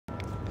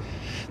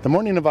the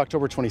morning of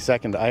October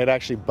 22nd, I had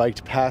actually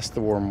biked past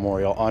the War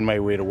Memorial on my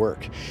way to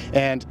work.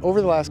 And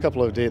over the last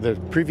couple of days, the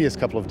previous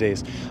couple of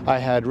days, I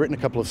had written a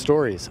couple of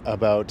stories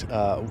about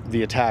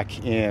the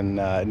attack in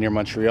near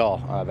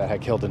Montreal that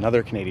had killed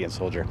another Canadian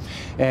soldier.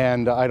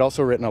 And I'd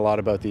also written a lot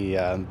about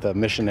the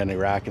mission in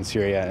Iraq and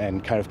Syria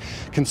and kind of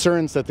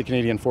concerns that the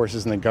Canadian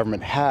forces and the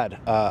government had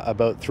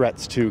about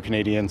threats to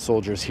Canadian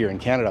soldiers here in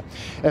Canada.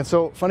 And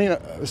so,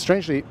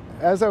 strangely,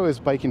 as I was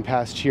biking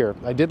past here,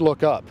 I did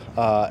look up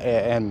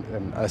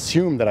and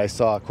assume that I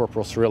saw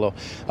Corporal Cirillo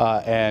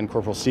and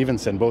Corporal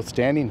Stevenson both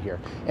standing here.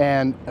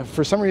 And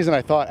for some reason,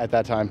 I thought at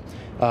that time,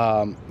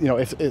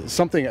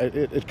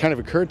 it kind of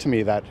occurred to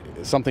me that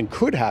something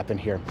could happen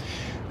here.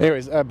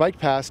 Anyways, I biked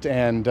past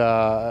and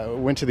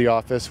went to the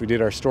office. We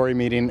did our story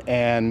meeting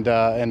and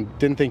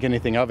didn't think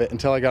anything of it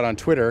until I got on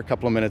Twitter a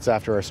couple of minutes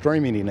after our story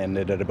meeting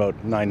ended at about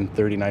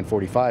 9:30,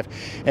 9:45.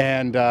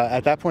 And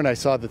at that point, I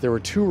saw that there were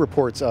two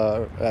reports,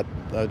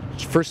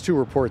 first two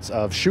reports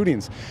of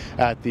shootings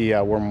at the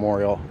War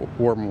Memorial.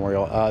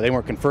 They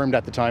weren't confirmed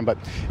at the time, but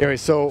anyway.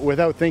 So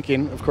without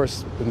thinking, of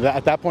course,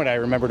 at that point, I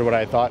remembered what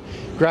I thought.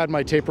 Grabbed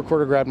my tape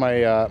recorder, grabbed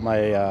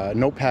my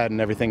notepad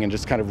and everything, and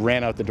just kind of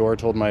ran out the door.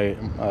 Told my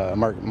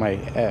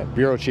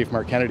bureau chief,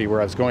 Mark Kennedy, where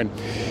I was going.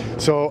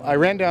 So I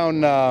ran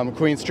down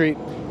Queen Street,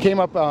 came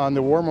up on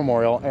the War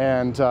Memorial,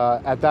 and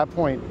at that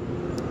point,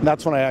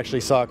 that's when I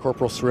actually saw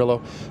Corporal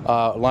Cirillo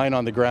lying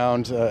on the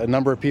ground. A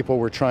number of people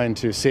were trying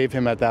to save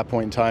him at that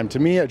point in time. To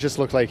me, it just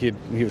looked like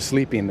he was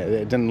sleeping.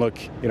 It didn't look,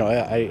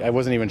 I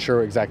wasn't even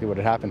sure exactly what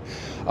had happened.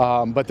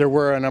 But there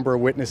were a number of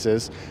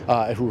witnesses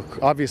who were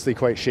obviously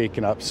quite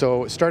shaken up.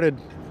 So it started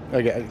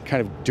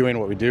kind of doing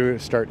what we do,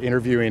 start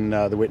interviewing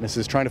the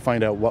witnesses, trying to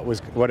find out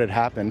what had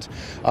happened.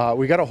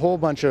 We got a whole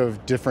bunch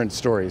of different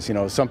stories.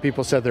 Some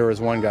people said there was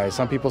one guy,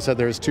 some people said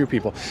there was two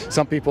people,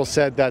 some people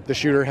said that the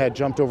shooter had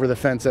jumped over the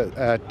fence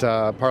at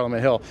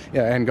Parliament Hill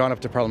and gone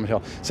up to Parliament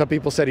Hill. Some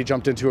people said he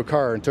jumped into a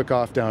car and took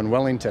off down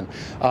Wellington.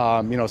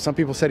 Some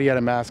people said he had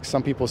a mask,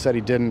 some people said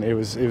he didn't. It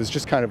was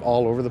just kind of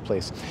all over the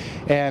place.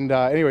 And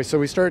anyway, so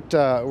we start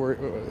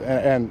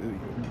and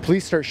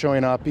police start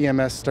showing up,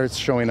 EMS starts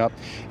showing up,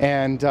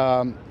 and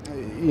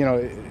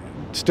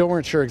still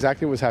weren't sure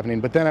exactly what was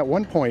happening. But then at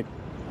one point,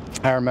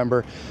 I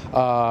remember,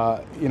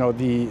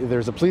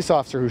 there's a police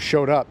officer who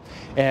showed up,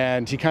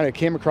 and he kind of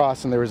came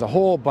across, and there was a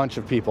whole bunch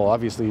of people,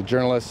 obviously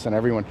journalists and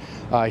everyone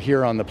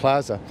here on the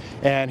plaza.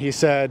 And he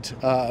said,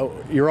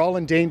 "You're all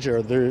in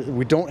danger.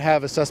 We don't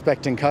have a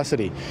suspect in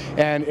custody."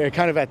 And it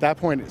kind of at that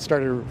point, it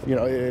started,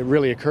 it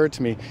really occurred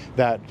to me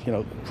that,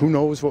 who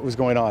knows what was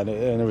going on.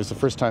 And it was the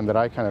first time that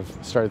I kind of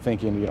started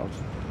thinking,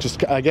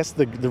 just I guess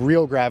the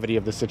real gravity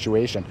of the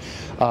situation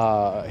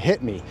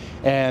hit me.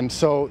 And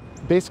so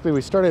basically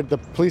the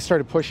police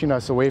started pushing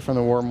us away from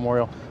the War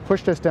Memorial,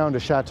 pushed us down to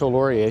Chateau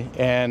Laurier,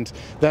 and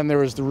then there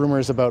was the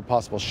rumors about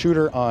possible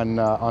shooter on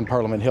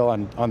Parliament Hill,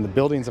 on the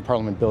buildings of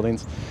Parliament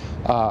buildings,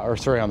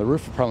 on the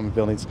roof of Parliament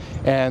buildings.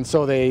 And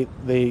so they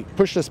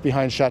pushed us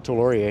behind Chateau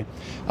Laurier.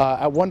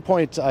 At one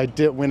point, I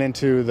went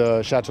into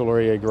the Chateau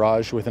Laurier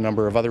garage with a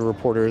number of other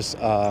reporters,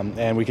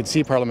 and we could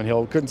see Parliament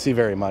Hill. Couldn't see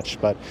very much,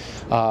 but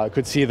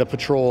could see the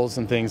patrols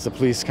and things, the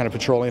police kind of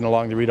patrolling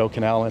along the Rideau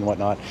Canal and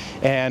whatnot.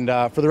 And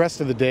for the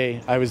rest of the day,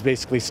 I was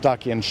basically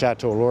stuck in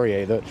Chateau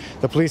Laurier.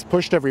 The police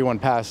pushed everyone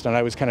past, and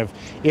I was kind of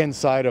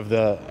inside of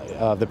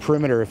the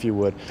perimeter, if you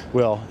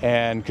will,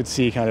 and could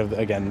see kind of,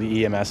 again,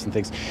 the EMS and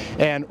things.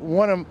 And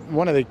one of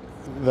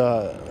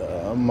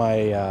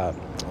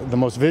the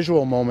most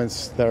visual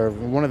moments,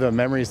 one of the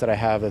memories that I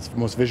have that's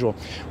most visual,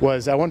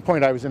 was at one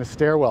point I was in a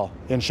stairwell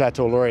in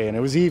Chateau Laurier, and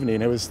it was evening.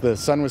 The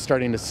sun was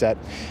starting to set,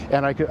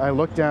 and I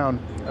looked down,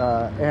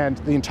 and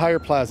the entire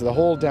plaza, the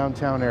whole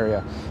downtown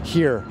area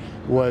here,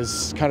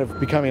 was kind of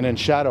becoming in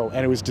shadow,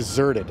 and it was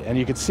deserted. And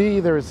you could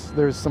see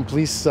there's some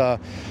police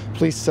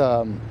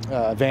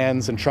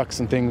vans and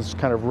trucks and things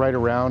kind of right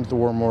around the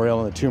War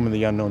Memorial and the Tomb of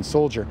the Unknown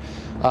Soldier.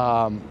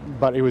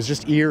 But it was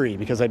just eerie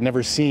because I'd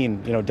never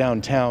seen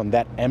downtown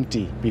that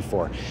empty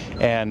before.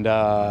 And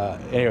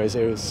anyways,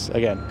 it was,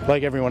 again,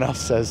 like everyone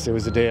else says, it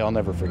was a day I'll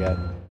never forget.